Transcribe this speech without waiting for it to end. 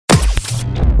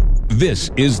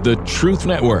This is the Truth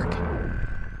Network.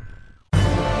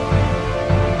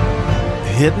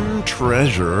 Hidden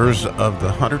treasures of the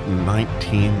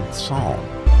 119th Psalm.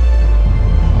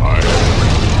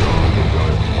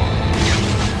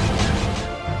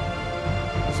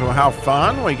 So how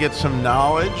fun. We get some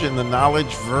knowledge in the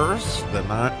knowledge verse, the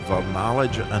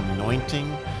knowledge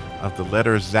anointing of the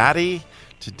letter Zaddy.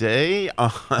 Today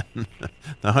on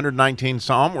the 119th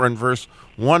Psalm, we're in verse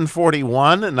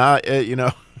 141, and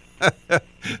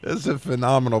it's a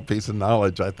phenomenal piece of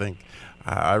knowledge, I think.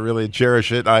 I really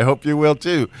cherish it. I hope you will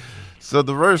too. So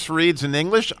the verse reads in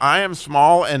English, I am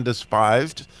small and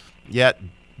despised, yet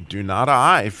do not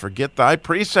I forget thy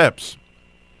precepts.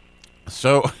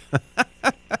 So,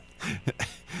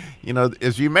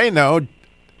 as you may know,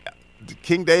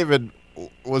 King David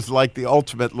was like the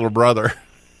ultimate little brother.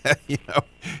 He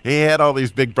had all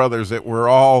these big brothers that were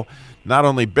all not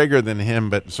only bigger than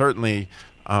him, but certainly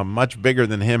much bigger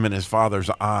than him in his father's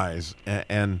eyes.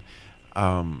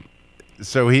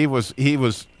 So he was,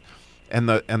 and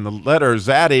the letter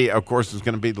Zaddy, of course, is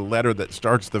going to be the letter that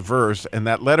starts the verse. And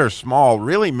that letter small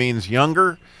really means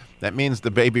younger. That means the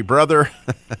baby brother.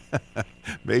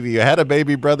 Maybe you had a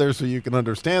baby brother, so you can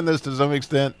understand this to some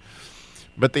extent.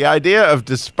 But the idea of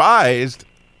despised,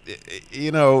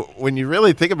 when you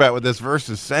really think about what this verse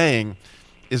is saying,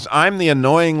 is I'm the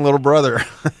annoying little brother.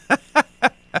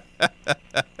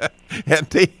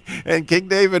 And King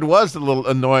David was the little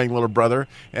annoying little brother.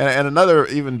 And another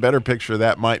even better picture of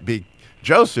that might be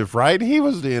Joseph, right? He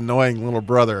was the annoying little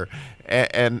brother.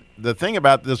 And the thing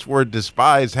about this word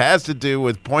despise has to do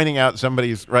with pointing out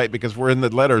somebody's right, because we're in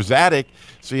the letter Zadok.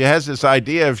 So he has this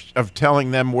idea of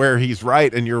telling them where he's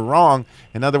right and you're wrong.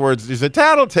 In other words, he's a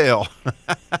tattletale.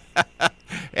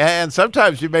 And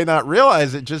sometimes you may not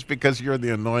realize it just because you're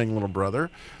the annoying little brother,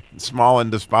 small and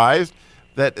despised,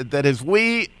 that as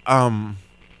we, are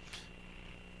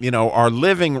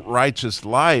living righteous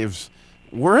lives,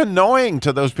 we're annoying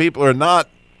to those people who are not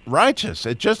righteous.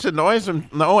 It just annoys them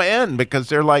no end, because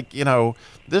they're like,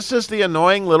 this is the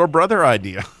annoying little brother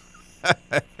idea.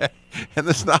 And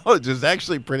this knowledge is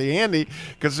actually pretty handy,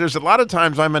 because there's a lot of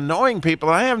times I'm annoying people.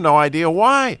 I have no idea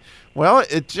why. Well,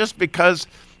 it's just because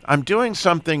I'm doing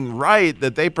something right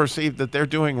that they perceive that they're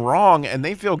doing wrong, and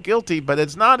they feel guilty, but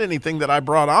it's not anything that I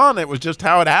brought on. It was just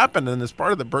how it happened, and it's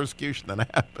part of the persecution that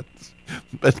happens.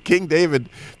 But King David,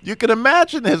 you can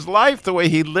imagine his life, the way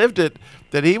he lived it,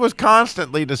 that he was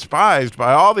constantly despised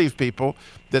by all these people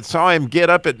that saw him get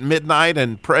up at midnight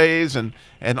and praise and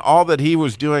all that he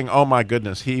was doing. Oh, my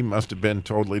goodness, he must have been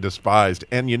totally despised.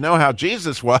 And you know how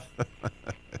Jesus was.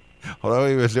 Although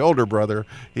he was the older brother,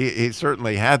 he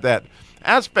certainly had that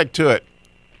aspect to it.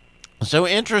 So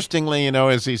interestingly,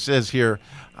 as he says here,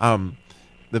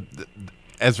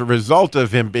 as a result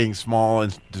of him being small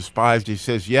and despised, he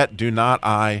says, yet do not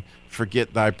I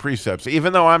forget thy precepts.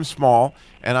 Even though I'm small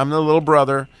and I'm the little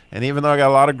brother, and even though I got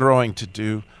a lot of growing to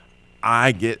do,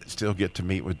 I still get to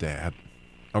meet with Dad.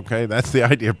 Okay, that's the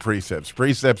idea of precepts.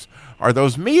 Precepts are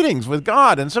those meetings with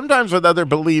God, and sometimes with other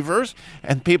believers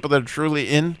and people that are truly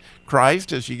in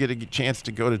Christ, as you get a chance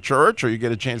to go to church, or you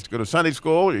get a chance to go to Sunday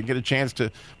school, or you get a chance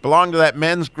to belong to that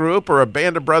men's group or a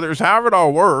band of brothers, however it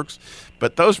all works.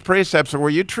 But those precepts are where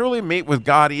you truly meet with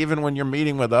God, even when you're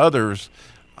meeting with others.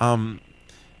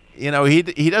 He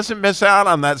doesn't miss out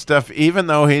on that stuff, even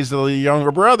though he's the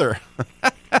younger brother.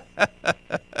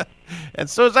 And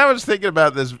so as I was thinking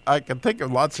about this, I can think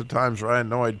of lots of times where I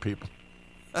annoyed people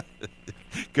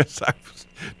because I was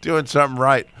doing something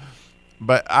right.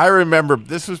 But I remember,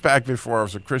 this was back before I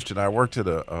was a Christian. I worked at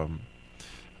a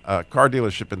car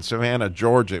dealership in Savannah,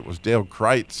 Georgia. It was Dale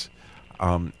Kreitz.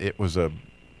 It was a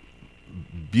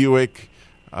Buick,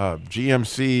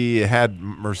 GMC. It had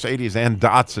Mercedes and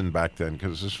Datsun back then,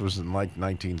 because this was in like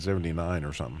 1979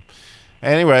 or something.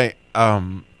 Anyway,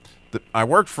 I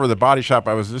worked for the body shop.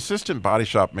 I was an assistant body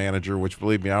shop manager, which,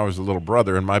 believe me, I was a little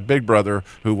brother. And my big brother,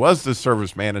 who was the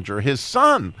service manager, his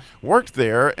son worked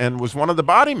there and was one of the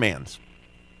body men.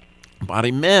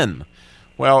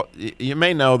 Well, you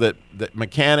may know that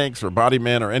mechanics or body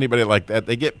men or anybody like that,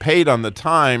 they get paid on the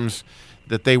times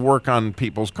that they work on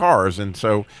people's cars. And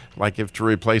so, like, if to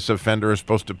replace a fender is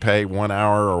supposed to pay 1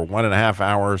 hour or 1.5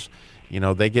 hours,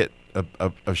 they get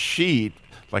a sheet,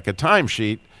 like a time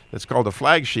sheet, that's called a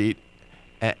flag sheet,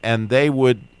 and they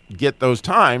would get those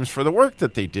times for the work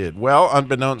that they did. Well,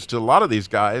 unbeknownst to a lot of these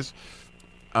guys,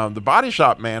 the body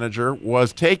shop manager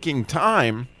was taking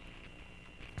time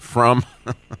from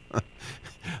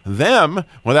them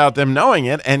without them knowing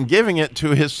it and giving it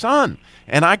to his son.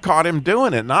 And I caught him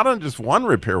doing it, not on just one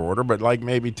repair order, but like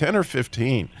maybe 10 or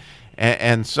 15.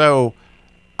 And so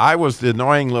I was the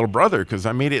annoying little brother because I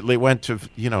immediately went to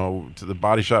the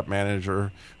body shop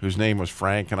manager whose name was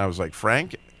Frank, and I was like,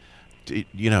 Frank,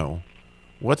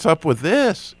 what's up with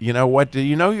this? What do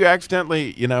you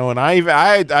accidentally, and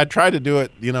I tried to do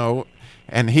it,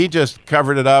 and he just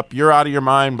covered it up. You're out of your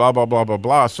mind, blah, blah, blah, blah,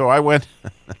 blah. So I went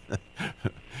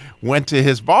to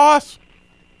his boss,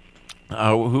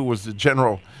 who was the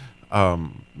general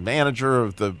manager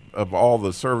of all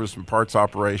the service and parts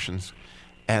operations.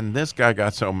 And this guy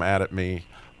got so mad at me,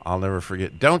 I'll never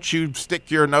forget. Don't you stick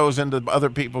your nose into other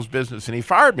people's business. And he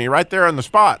fired me right there on the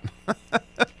spot.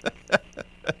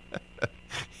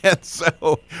 And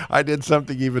so I did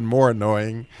something even more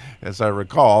annoying. As I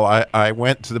recall, I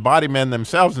went to the body men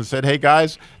themselves and said, hey,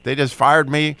 guys, they just fired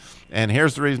me. And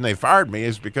here's the reason they fired me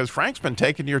is because Frank's been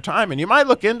taking your time. And you might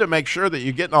look in to make sure that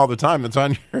you're getting all the time that's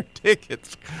on your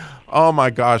tickets. Oh, my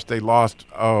gosh, they lost.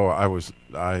 I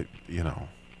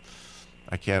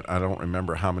don't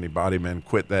remember how many body men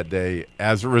quit that day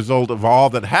as a result of all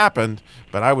that happened,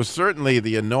 but I was certainly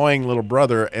the annoying little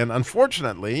brother. And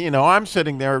unfortunately, I'm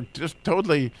sitting there just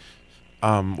totally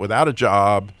without a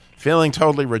job, feeling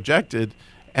totally rejected.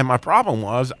 And my problem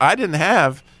was I didn't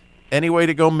have any way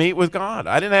to go meet with God.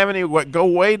 I didn't have any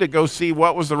way to go see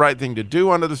what was the right thing to do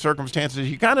under the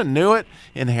circumstances. You kind of knew it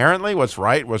inherently, what's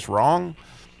right, what's wrong.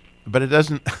 But it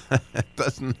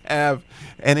doesn't have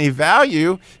any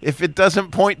value if it doesn't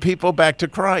point people back to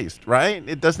Christ, right?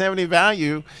 It doesn't have any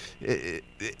value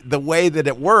the way that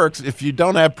it works if you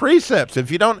don't have precepts,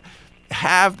 if you don't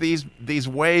have these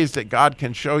ways that God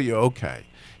can show you, okay,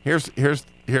 here's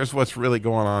what's really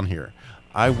going on here.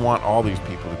 I want all these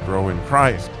people to grow in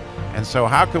Christ. And so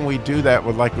how can we do that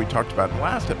with, like we talked about in the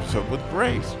last episode, with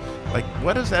grace? Like,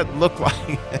 what does that look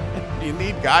like? You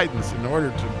need guidance in order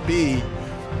to be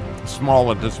small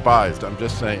and despised. I'm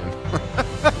just saying.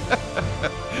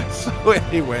 So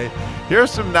anyway,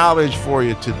 here's some knowledge for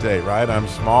you today, right? I'm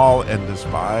small and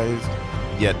despised,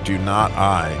 yet do not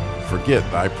I forget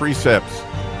thy precepts.